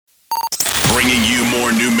bringing you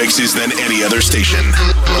more new mixes than any other station.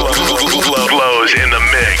 Glows in the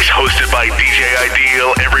Mix, hosted by DJ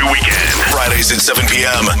Ideal every weekend. Fridays at 7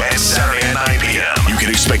 p.m. and Saturday at 9 p.m. You can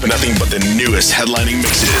expect nothing but the newest headlining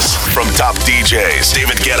mixes from top DJs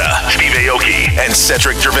David Guetta, Steve Aoki, and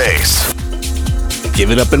Cedric Gervais. Give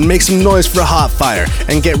it up and make some noise for Hot Fire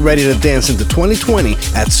and get ready to dance into 2020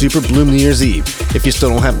 at Super Bloom New Year's Eve. If you still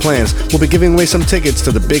don't have plans, we'll be giving away some tickets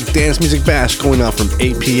to the big dance music bash going on from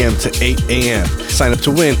 8 p.m. to 8 a.m. Sign up to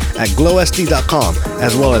win at glowsd.com,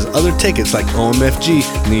 as well as other tickets like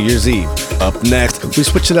OMFG New Year's Eve. Up next, we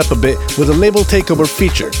switch it up a bit with a label takeover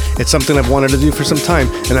feature. It's something I've wanted to do for some time,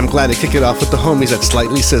 and I'm glad to kick it off with the homies at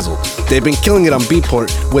Slightly Sizzled. They've been killing it on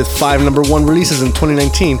Beatport with 5 #1 releases in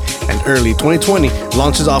 2019, and early 2020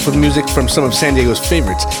 launches off with music from some of San Diego's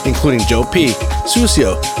favorites, including Joe P,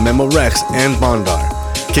 Sucio, Memo Rex, and Bondar.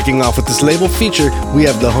 Kicking off with this label feature, we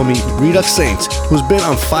have the homie Redux Saints, who's been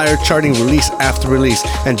on fire charting release after release,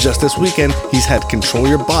 and just this weekend, he's had Control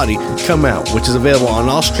Your Body come out, which is available on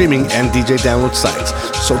all streaming and DJ download sites.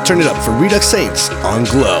 So turn it up for Redux Saints on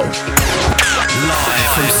Glow.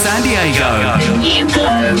 Live from San Diego.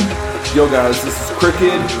 Yo guys, this is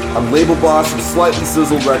Cricket. I'm label boss of Slightly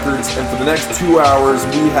Sizzled Records, and for the next 2 hours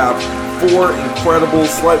we have 4 incredible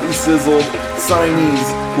Slightly Sizzled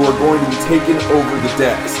signees who are going to be taking over the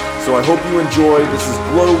decks. So I hope you enjoy. This is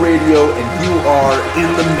Glow Radio and you are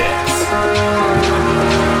in the mix.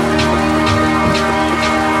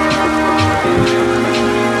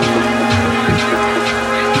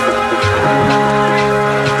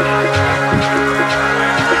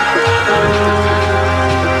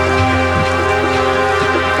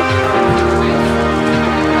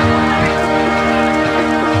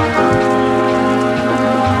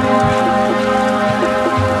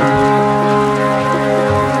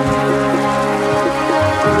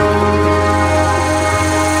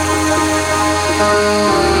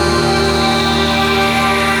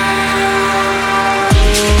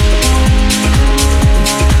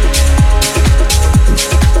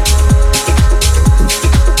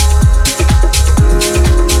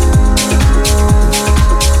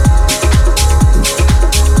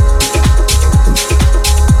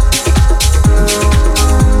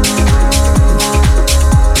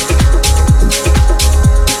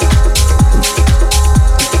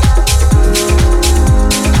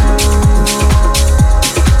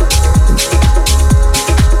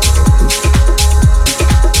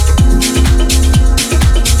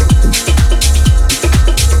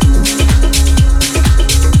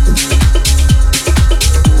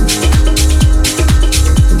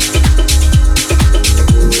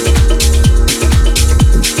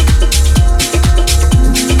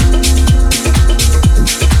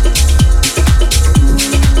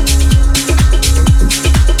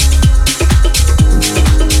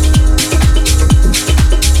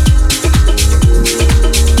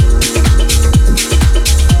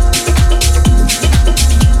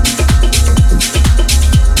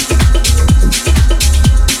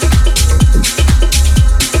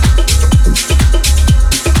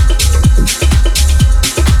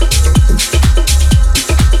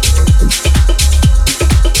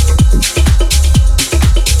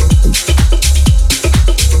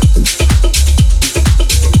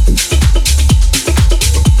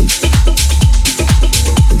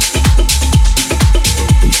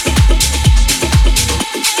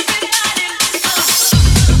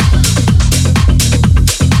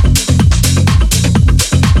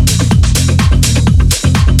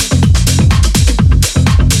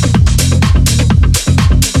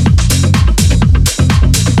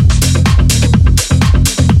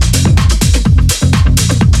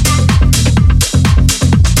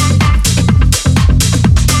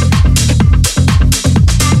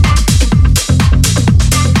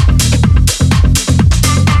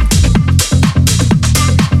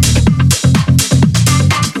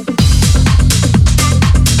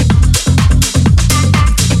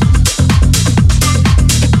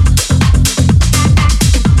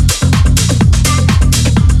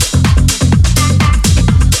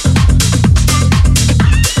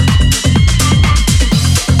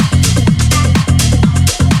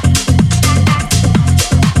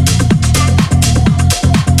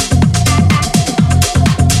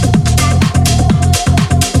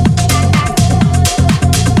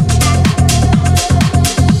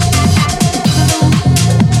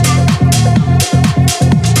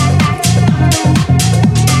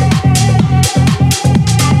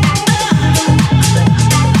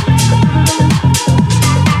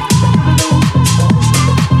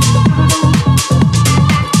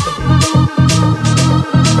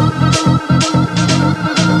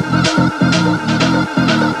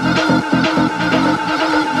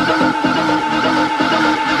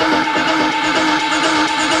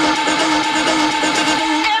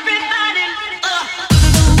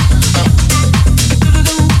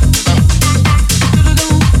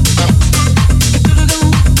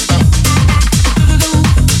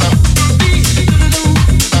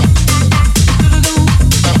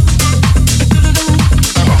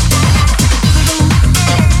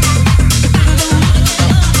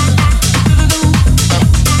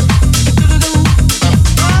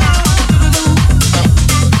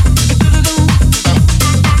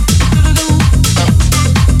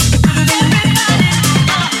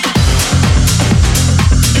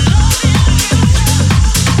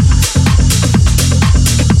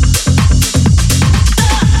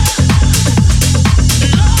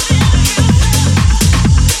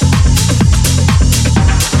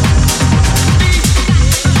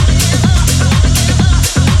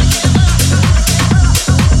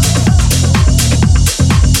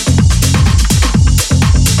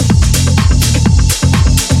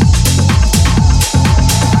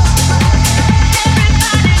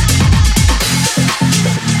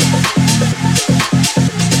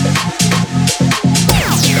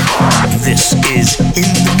 in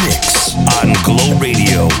the mix on Glow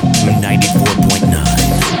Radio 94.9.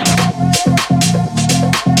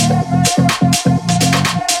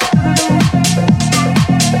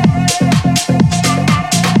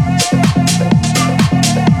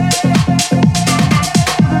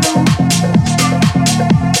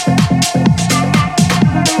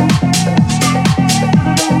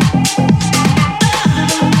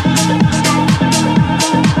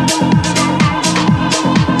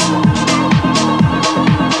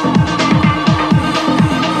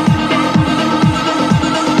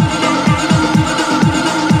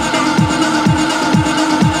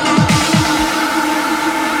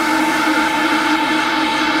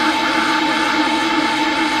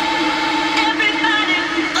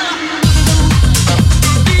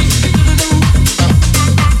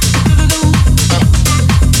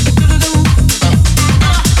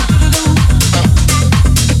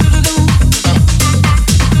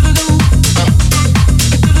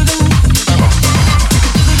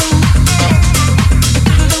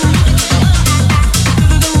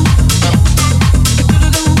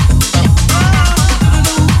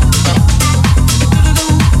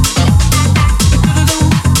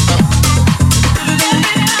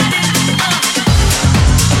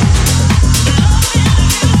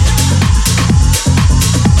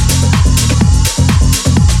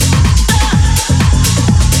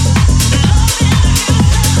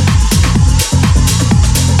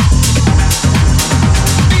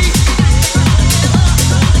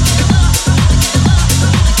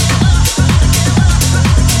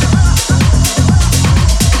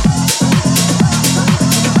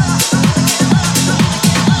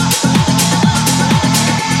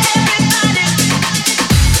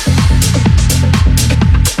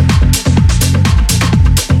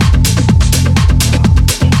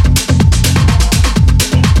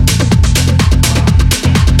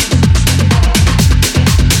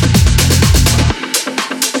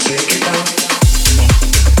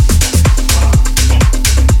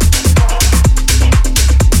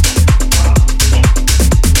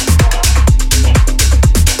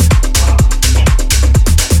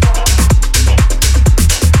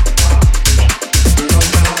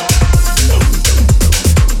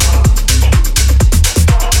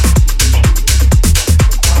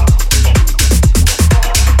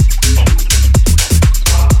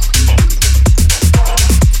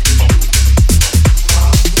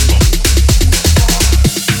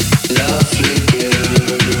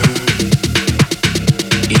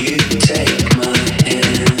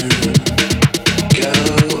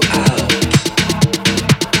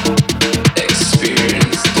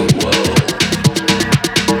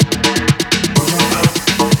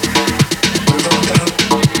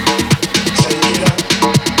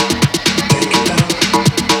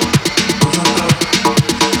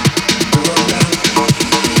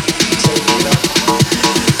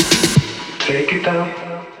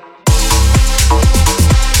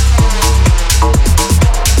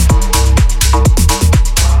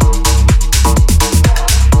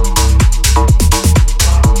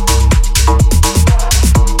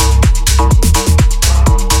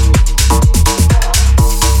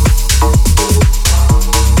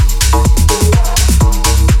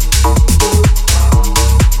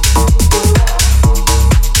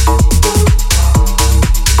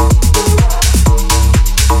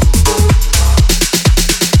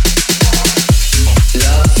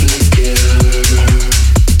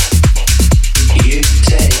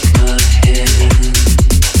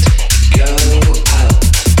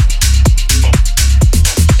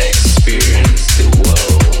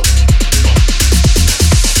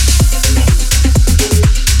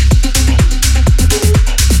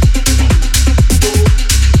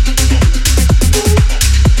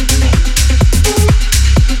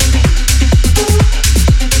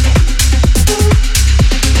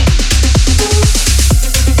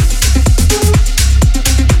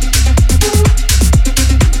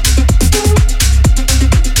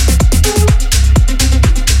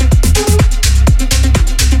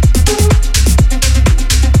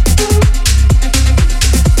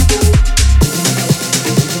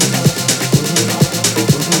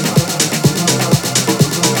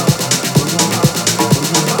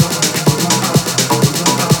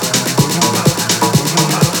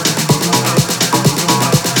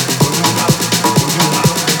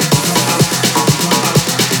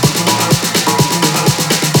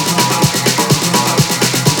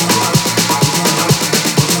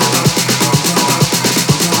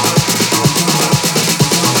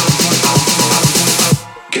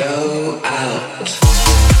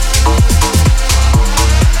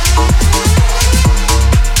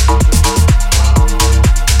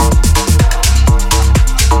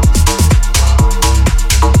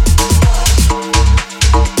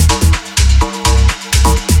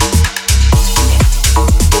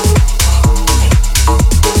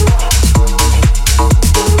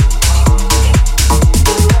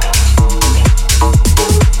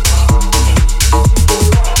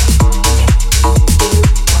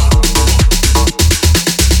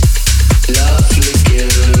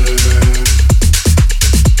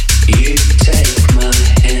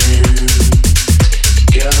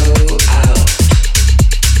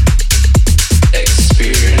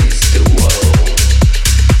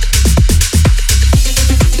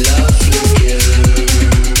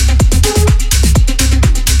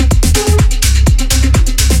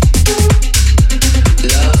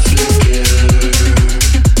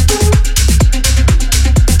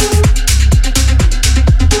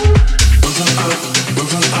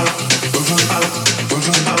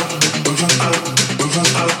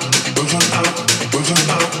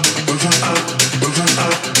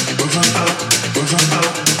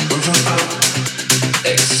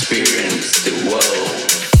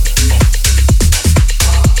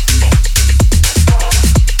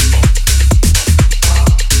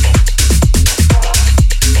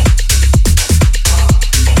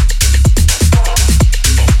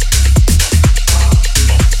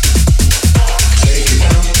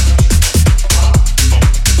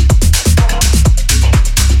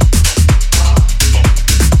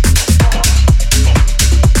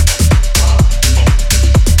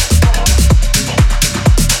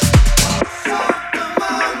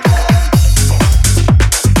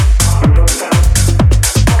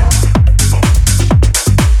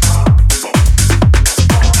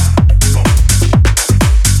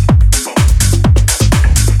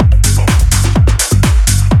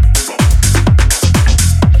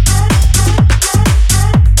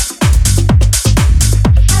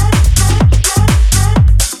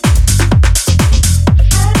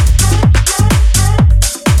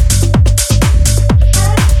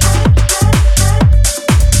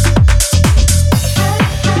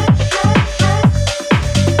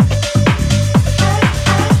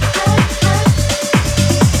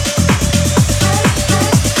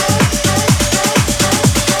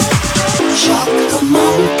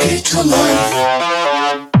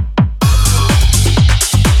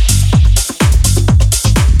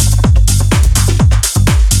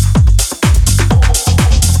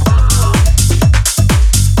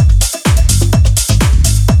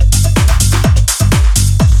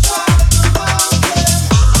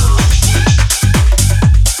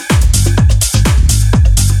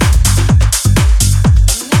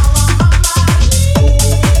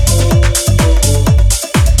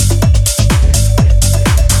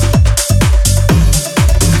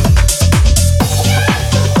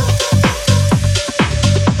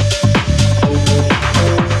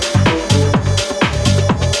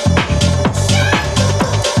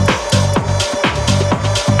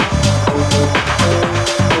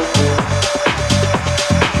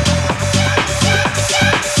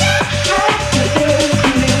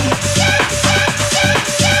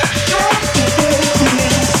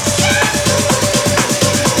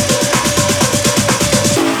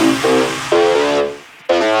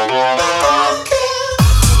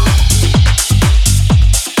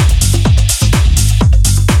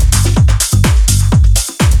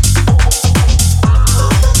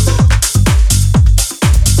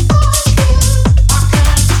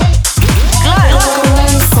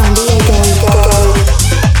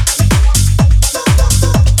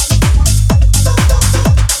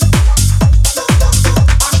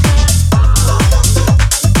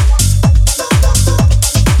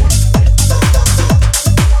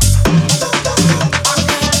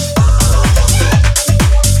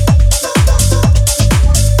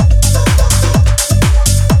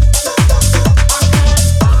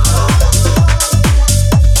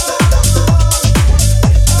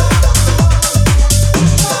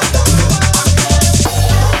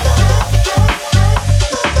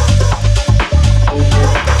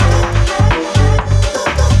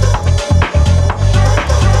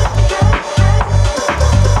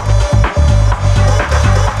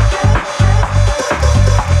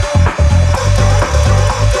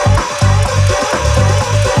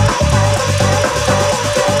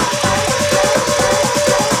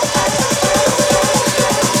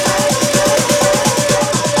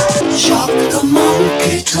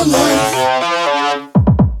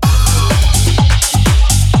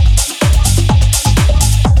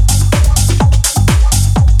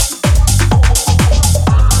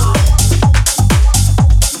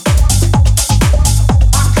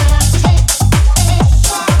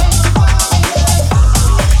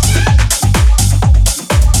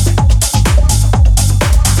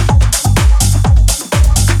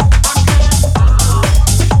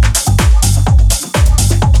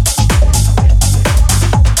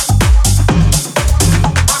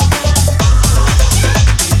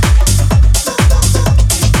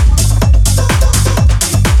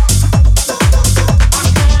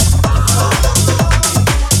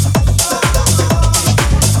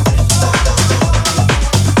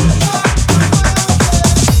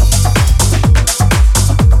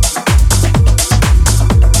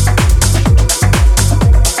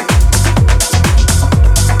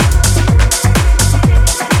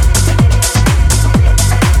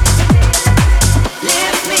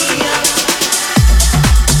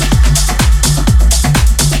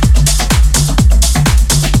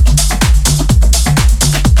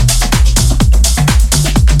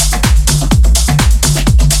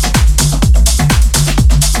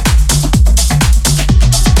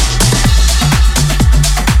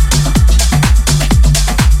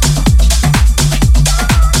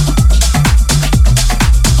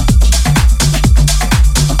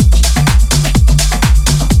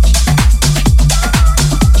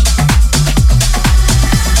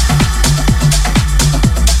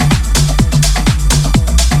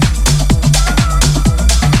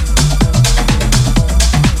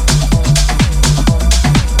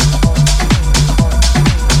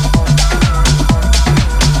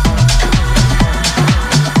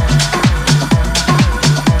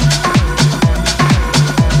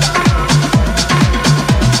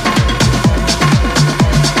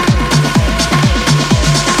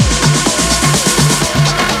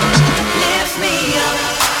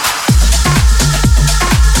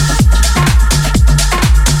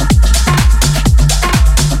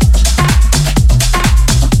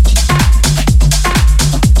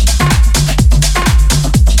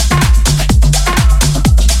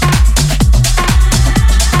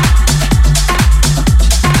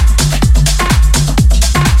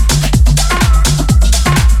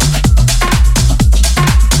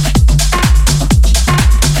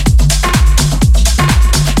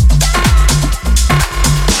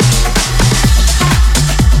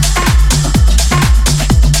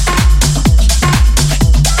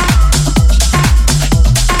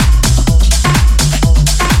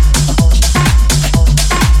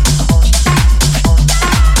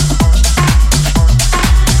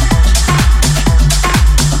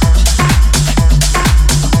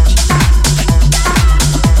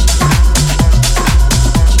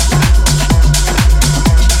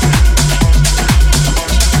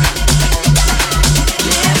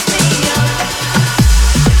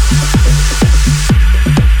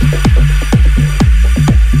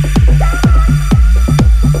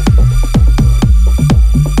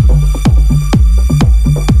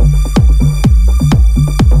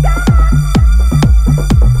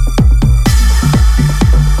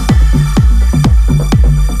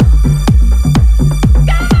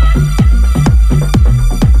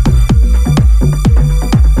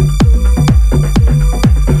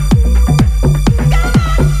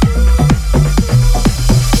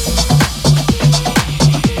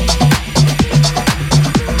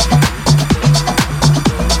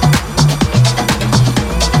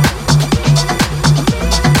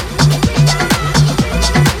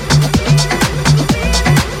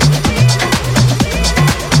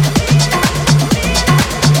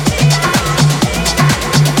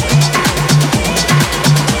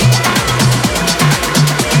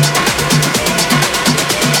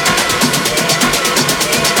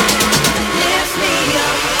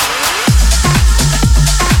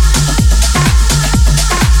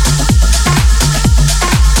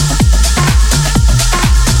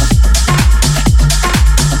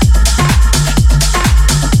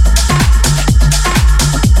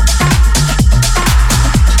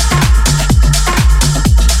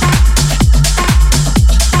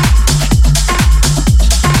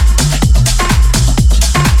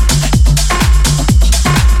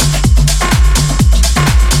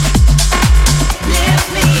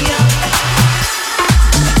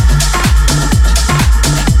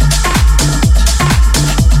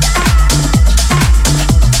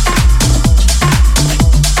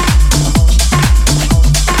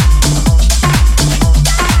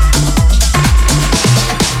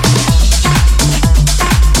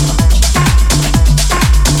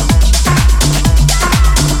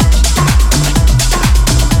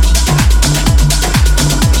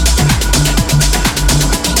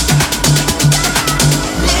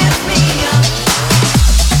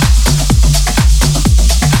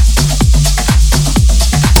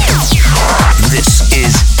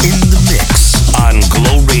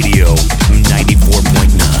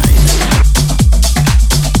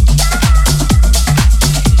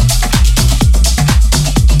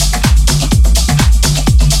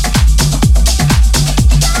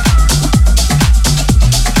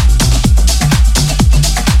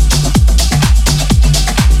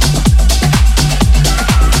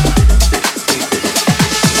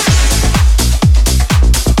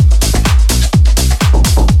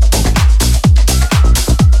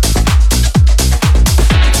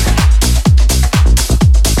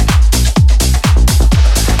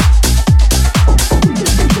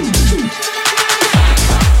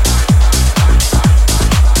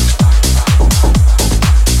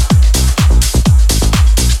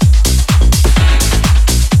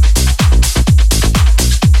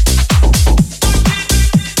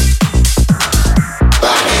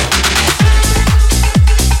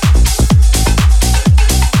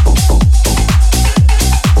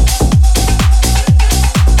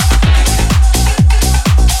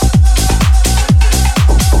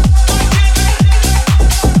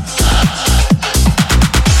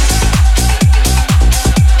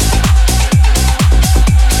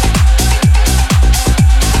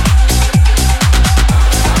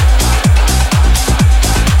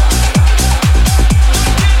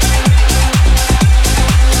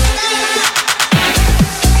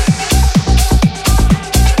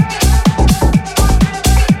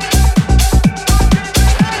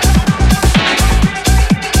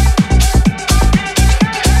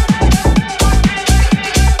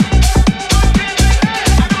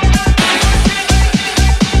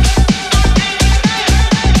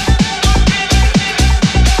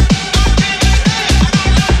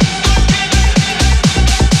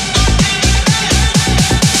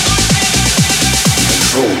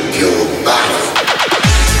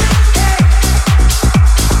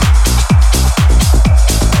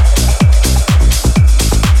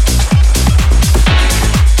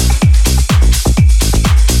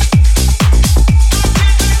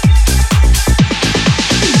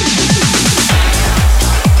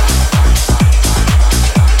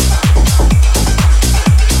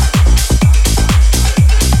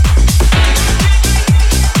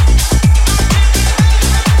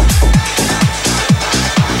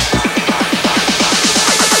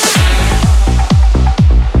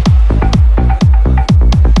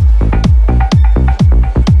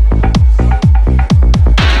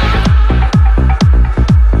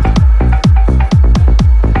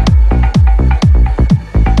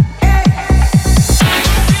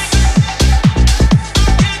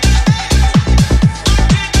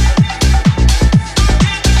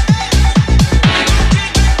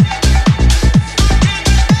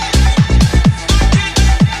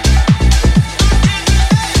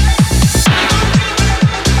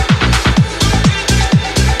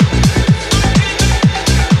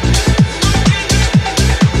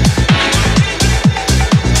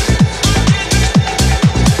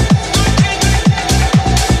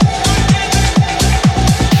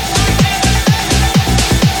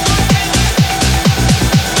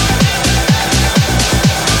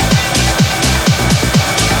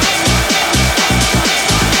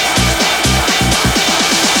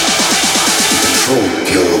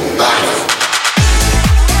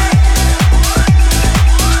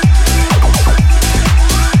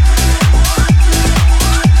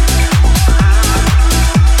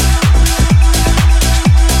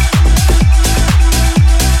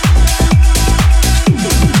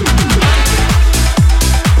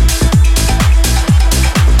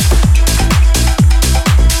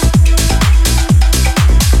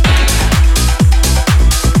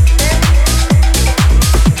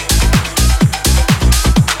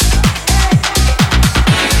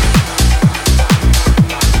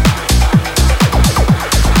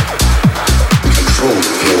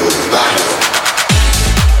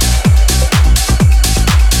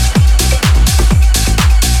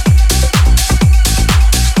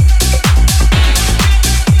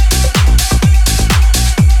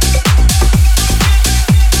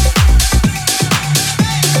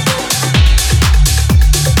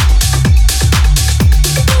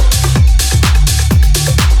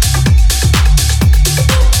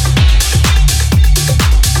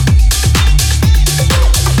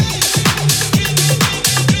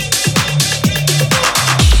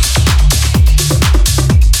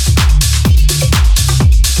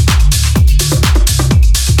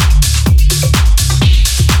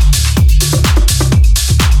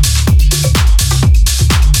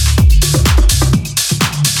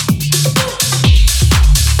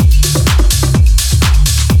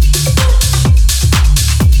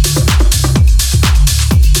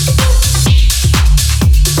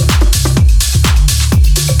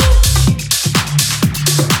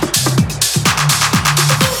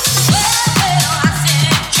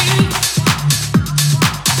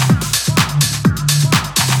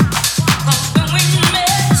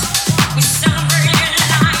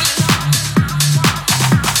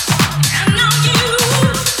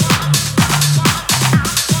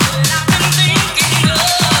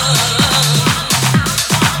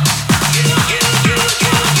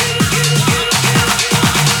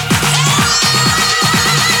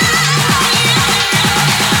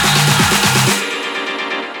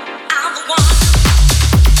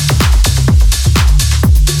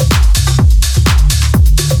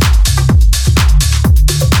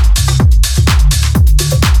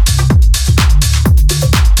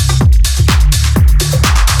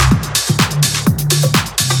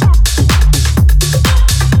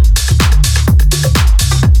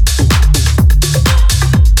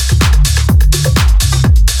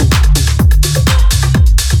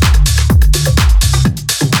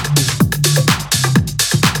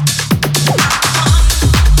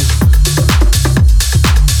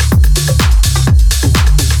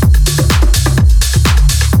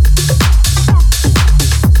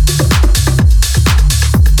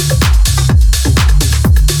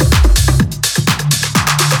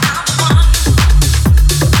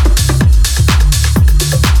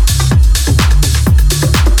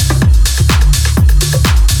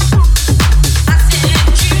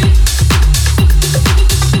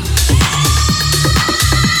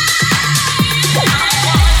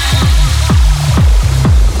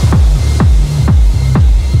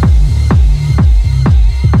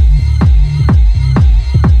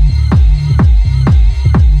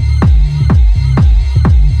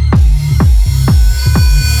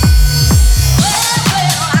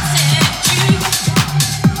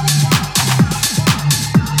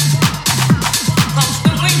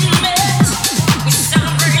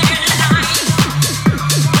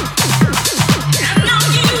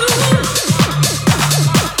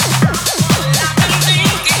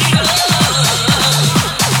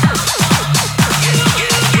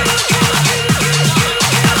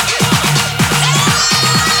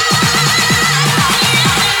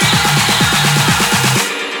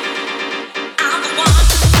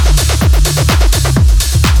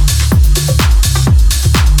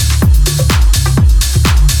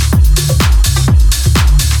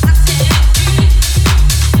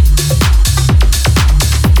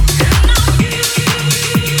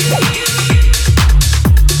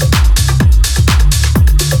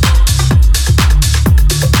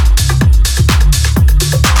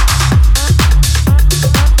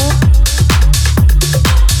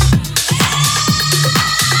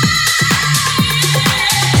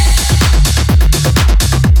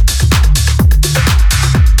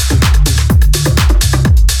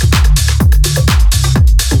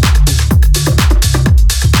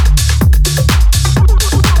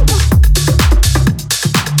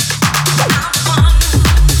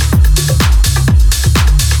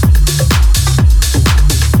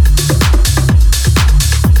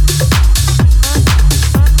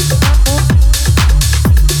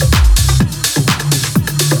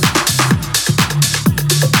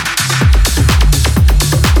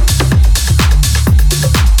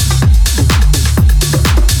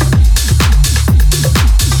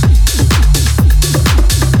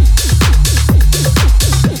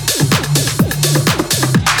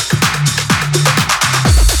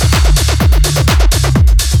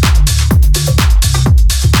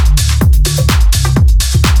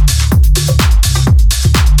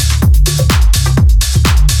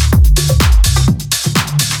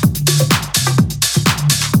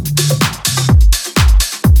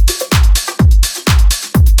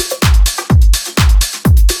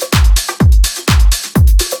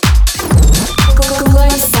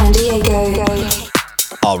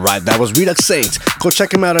 Alright, that was Redux Saints. Go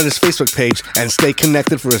check him out on his Facebook page and stay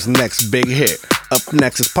connected for his next big hit. Up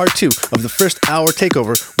next is part 2 of the first hour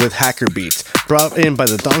takeover with Hacker Beats, brought in by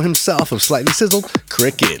the Don himself of Slightly Sizzled,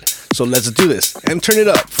 Cricket. So let's do this and turn it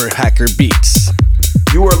up for Hacker Beats.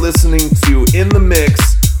 You are listening to In the Mix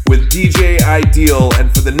with DJ Ideal,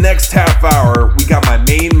 and for the next half hour, we got my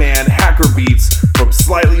main man Hacker Beats from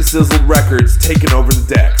Slightly Sizzled Records taking over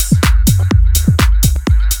the decks.